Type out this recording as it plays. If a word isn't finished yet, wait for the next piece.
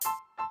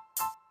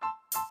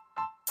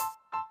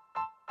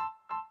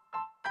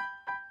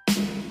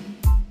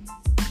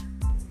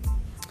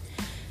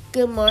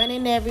Good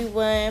morning,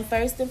 everyone.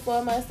 First and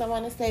foremost, I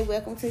want to say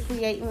welcome to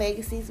Creating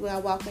Legacies. We are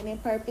Walking in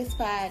Purpose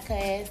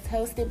podcast,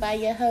 hosted by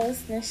your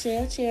host,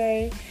 Michelle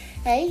Cherry.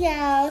 Hey,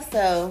 y'all.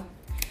 So,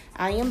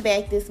 I am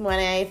back this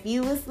morning. If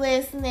you was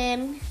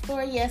listening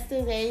for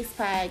yesterday's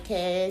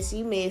podcast,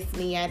 you missed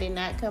me. I did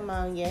not come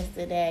on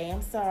yesterday.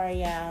 I'm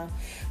sorry, y'all.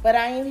 But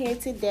I am here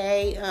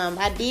today.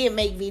 I did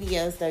make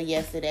videos, though,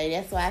 yesterday.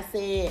 That's why I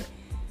said,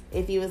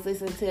 if you was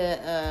listening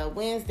to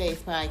Wednesday's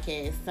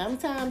podcast,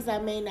 sometimes I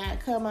may not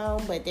come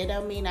on, but that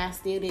don't mean I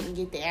still didn't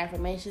get the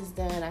affirmations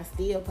done. I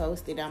still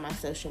posted on my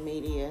social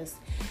medias.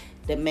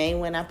 The main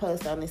one I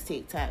post on is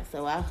TikTok.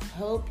 So I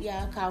hope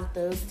y'all caught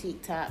those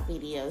TikTok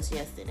videos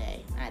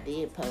yesterday. I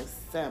did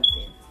post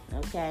something,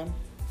 okay?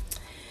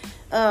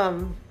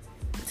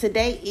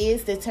 Today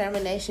is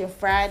Determination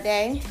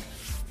Friday.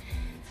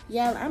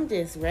 Y'all, I'm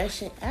just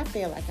rushing. I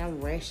feel like I'm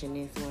rushing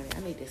this morning.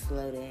 I need to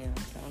slow down.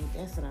 So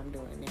that's what I'm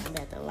doing now. I'm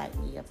about to light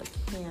me up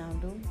a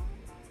candle.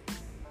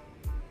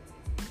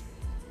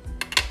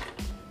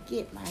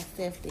 Get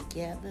myself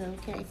together,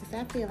 okay? Because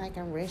I feel like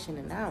I'm rushing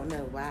and I don't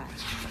know why.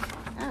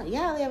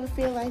 Y'all ever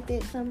feel like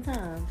that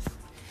sometimes?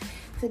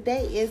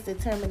 Today is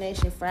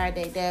Determination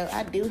Friday, though.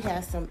 I do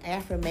have some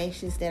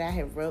affirmations that I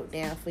have wrote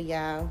down for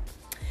y'all,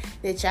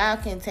 that y'all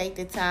can take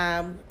the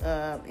time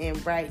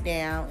and write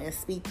down and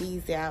speak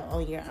these out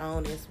on your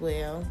own as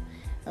well.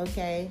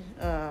 Okay?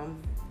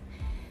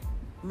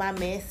 My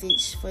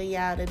message for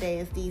y'all today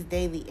is these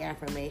daily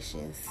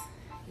affirmations.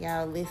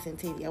 Y'all listen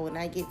to, when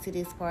I get to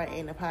this part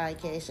in the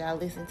podcast, y'all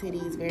listen to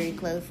these very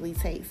closely.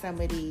 Take some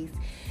of these,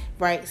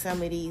 write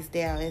some of these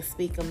down and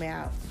speak them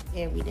out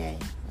every day.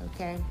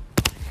 Okay?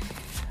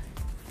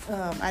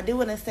 I do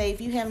want to say,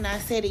 if you have not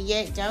said it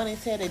yet, Jonas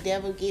said the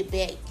devil get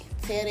back.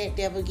 Tell that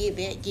devil, get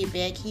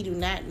back. He do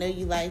not know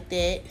you like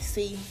that.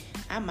 See,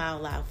 I'm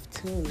all off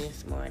tune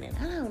this morning.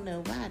 I don't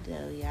know why,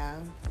 though,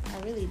 y'all. I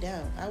really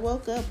don't. I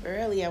woke up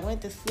early. I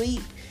went to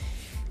sleep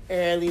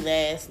early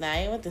last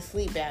night. I went to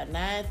sleep about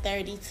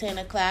 9:30, 10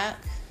 o'clock.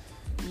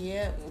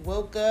 Yeah,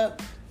 woke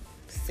up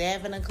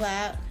 7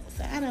 o'clock.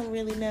 So I don't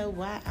really know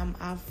why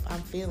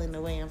I'm feeling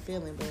the way I'm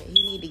feeling. But he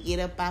need to get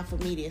up off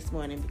of me this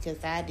morning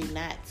because I do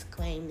not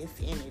claim this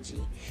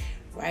energy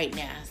right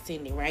now.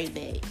 Send it right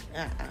back.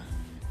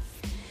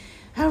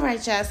 All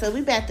right, y'all. So we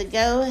about to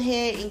go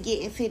ahead and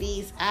get into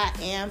these I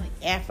am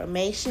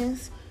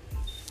affirmations.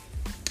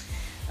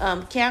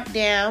 Count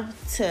down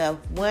to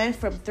 1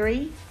 from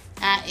 3.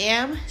 I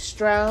am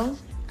strong.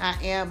 I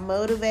am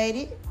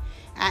motivated.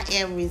 I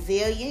am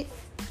resilient.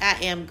 I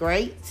am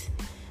great.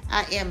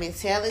 I am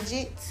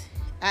intelligent.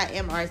 I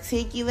am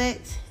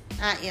articulate.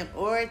 I am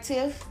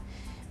orative.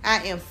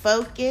 I am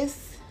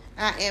focused.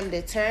 I am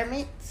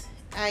determined.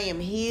 I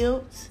am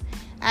healed.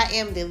 I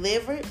am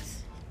delivered.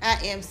 I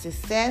am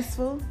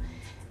successful.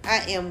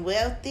 I am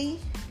wealthy.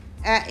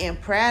 I am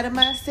proud of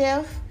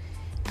myself.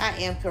 I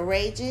am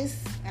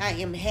courageous. I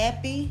am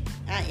happy.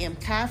 I am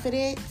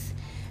confident.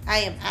 I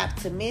am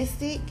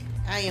optimistic.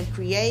 I am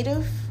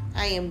creative.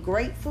 I am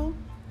grateful.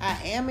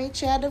 I am a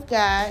child of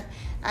God.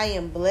 I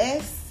am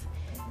blessed.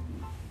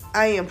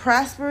 I am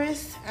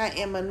prosperous. I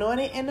am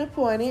anointed and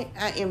appointed.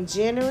 I am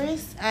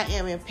generous. I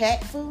am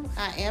impactful.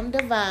 I am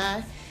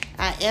divine.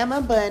 I am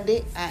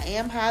abundant. I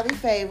am highly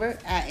favored.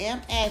 I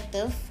am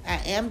active. I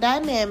am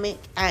dynamic.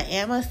 I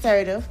am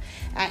assertive.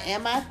 I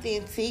am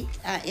authentic.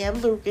 I am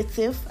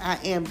lucrative. I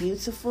am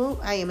beautiful.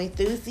 I am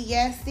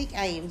enthusiastic.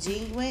 I am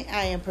genuine.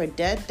 I am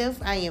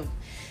productive. I am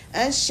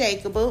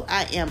unshakable.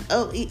 I am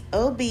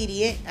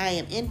obedient. I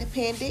am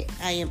independent.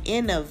 I am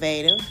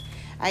innovative.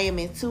 I am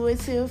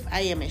intuitive.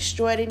 I am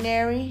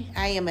extraordinary.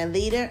 I am a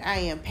leader.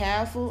 I am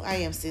powerful. I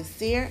am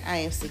sincere. I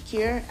am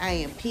secure. I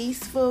am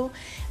peaceful.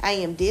 I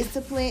am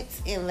disciplined.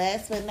 And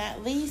last but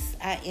not least,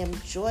 I am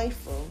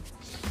joyful.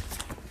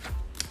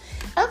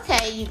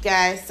 Okay, you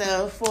guys.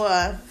 So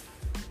for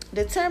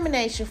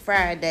Determination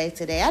Friday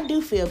today, I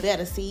do feel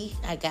better. See,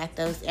 I got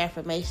those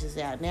affirmations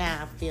out.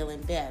 Now I'm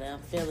feeling better.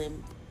 I'm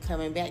feeling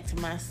coming back to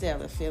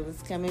myself. The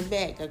feeling's coming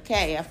back.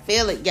 Okay, I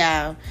feel it,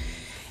 y'all.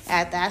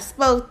 After I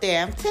spoke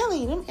there, I'm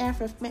telling you, them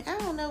affirmations, I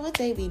don't know what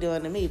they be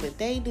doing to me, but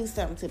they do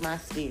something to my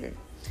spirit.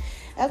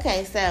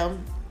 Okay, so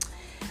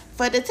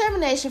for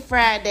Determination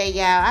Friday,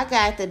 y'all, I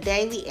got the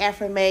daily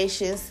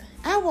affirmations.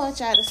 I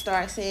want y'all to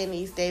start saying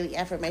these daily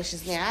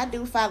affirmations now. I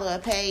do follow a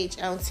page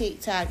on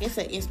TikTok. It's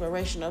an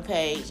inspirational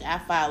page I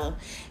follow.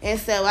 And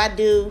so I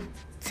do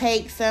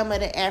take some of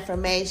the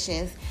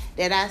affirmations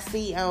that I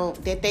see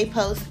that they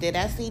post, that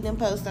I see them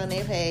post on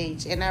their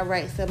page, and I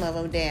write some of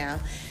them down.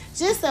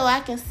 Just so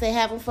I can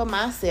have them for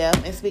myself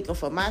and speak them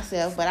for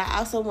myself, but I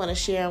also want to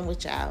share them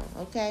with y'all,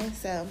 okay?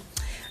 So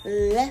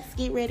let's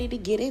get ready to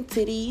get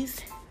into these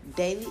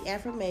daily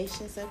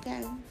affirmations,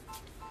 okay?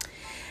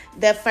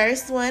 The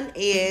first one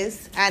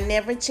is, I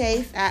never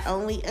chase, I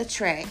only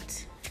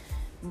attract.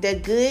 The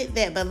good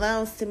that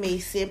belongs to me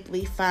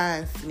simply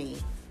finds me.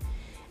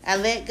 I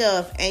let go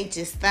of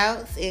anxious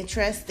thoughts and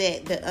trust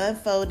that the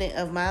unfolding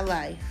of my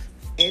life.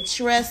 I'm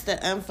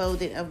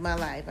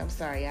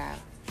sorry, y'all.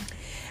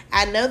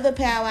 I know the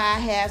power I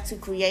have to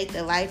create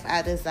the life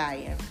I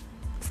desire.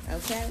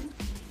 Okay?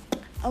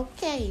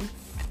 Okay,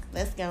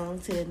 let's go on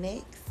to the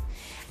next.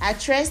 I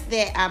trust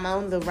that I'm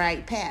on the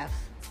right path.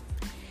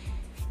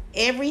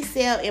 Every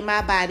cell in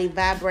my body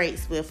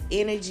vibrates with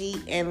energy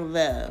and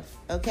love.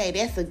 Okay,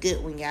 that's a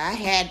good one, y'all. I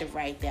had to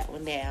write that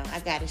one down.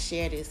 I got to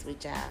share this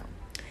with y'all.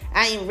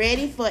 I am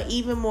ready for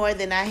even more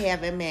than I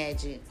have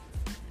imagined.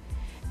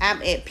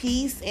 I'm at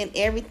peace and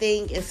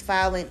everything is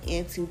falling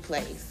into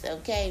place.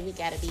 Okay, we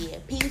got to be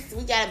at peace.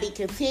 We got to be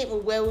content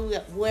with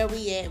where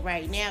we at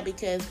right now,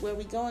 because where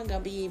we going to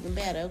be even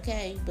better,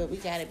 okay? But we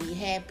got to be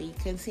happy,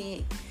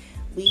 content.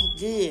 We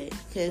good,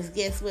 because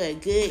guess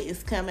what? Good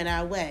is coming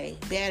our way.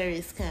 Better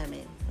is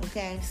coming,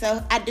 okay?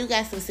 So I do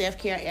got some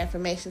self-care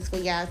affirmations for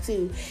y'all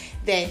too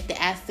that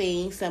I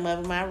seen. Some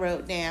of them I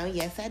wrote down.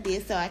 Yes, I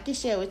did. So I can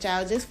share with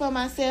y'all just for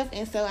myself,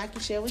 and so I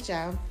can share with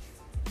y'all.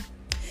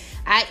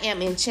 I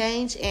am in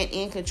change and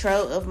in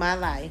control of my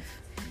life.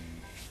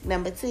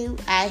 Number 2,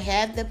 I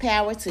have the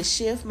power to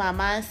shift my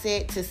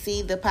mindset to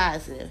see the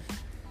positive.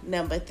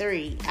 Number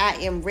 3, I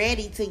am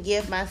ready to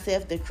give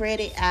myself the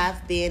credit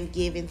I've been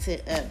giving to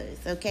others.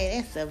 Okay,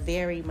 that's the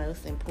very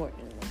most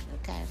important one.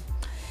 Okay.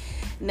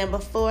 Number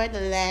 4, the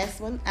last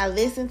one, I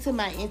listen to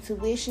my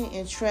intuition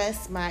and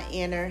trust my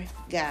inner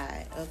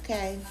guide.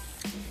 Okay,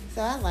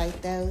 so I like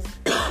those.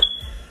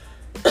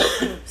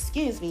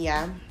 Excuse me,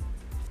 y'all.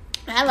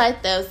 I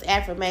like those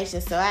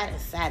affirmations, so I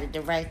decided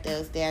to write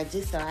those down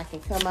just so I can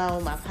come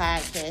on my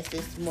podcast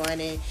this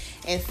morning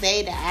and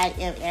say the I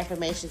am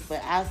affirmations,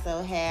 but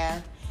also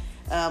have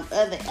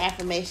other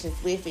affirmations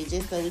with it,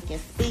 just so we can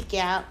speak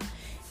out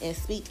and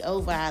speak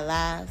over our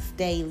lives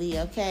daily,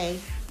 okay?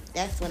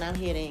 That's what I'm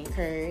here to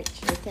encourage,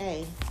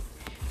 okay?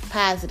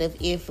 Positive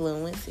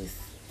influences.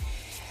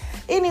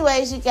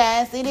 Anyways, you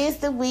guys, it is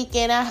the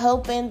weekend. I'm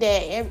hoping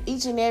that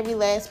each and every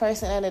last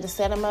person under the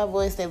sound of my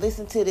voice that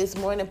listened to this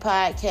morning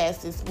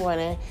podcast this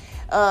morning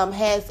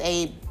has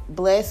a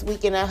blessed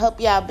weekend. I hope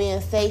y'all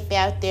being safe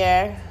out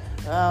there.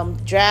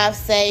 Drive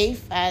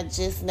safe. I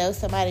just know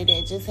somebody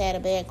that just had a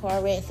bad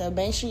car wreck, so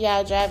make sure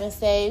y'all driving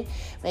safe.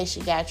 Make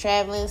sure y'all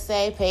traveling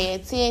safe. Pay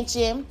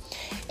attention.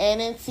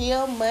 And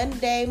until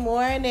Monday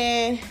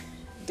morning,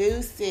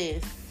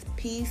 deuces.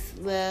 Peace,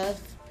 love,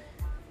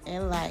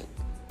 and light.